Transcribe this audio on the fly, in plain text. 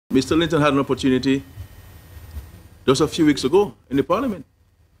Mr. Linton had an opportunity just a few weeks ago in the Parliament.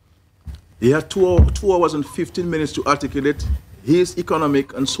 He had 2 hours and 15 minutes to articulate his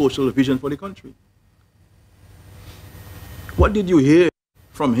economic and social vision for the country. What did you hear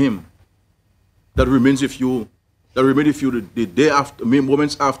from him that remains with you, the day after,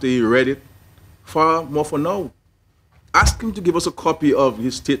 moments after he read it? Far more for now. Ask him to give us a copy of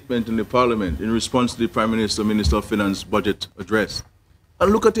his statement in the Parliament in response to the Prime Minister, Minister of Finance budget address.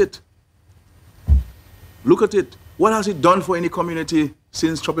 And look at it. Look at it. What has he done for any community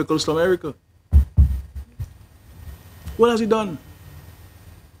since Tropical Storm Erika? What has he done?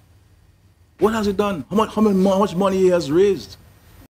 What has he done? How much money he has raised?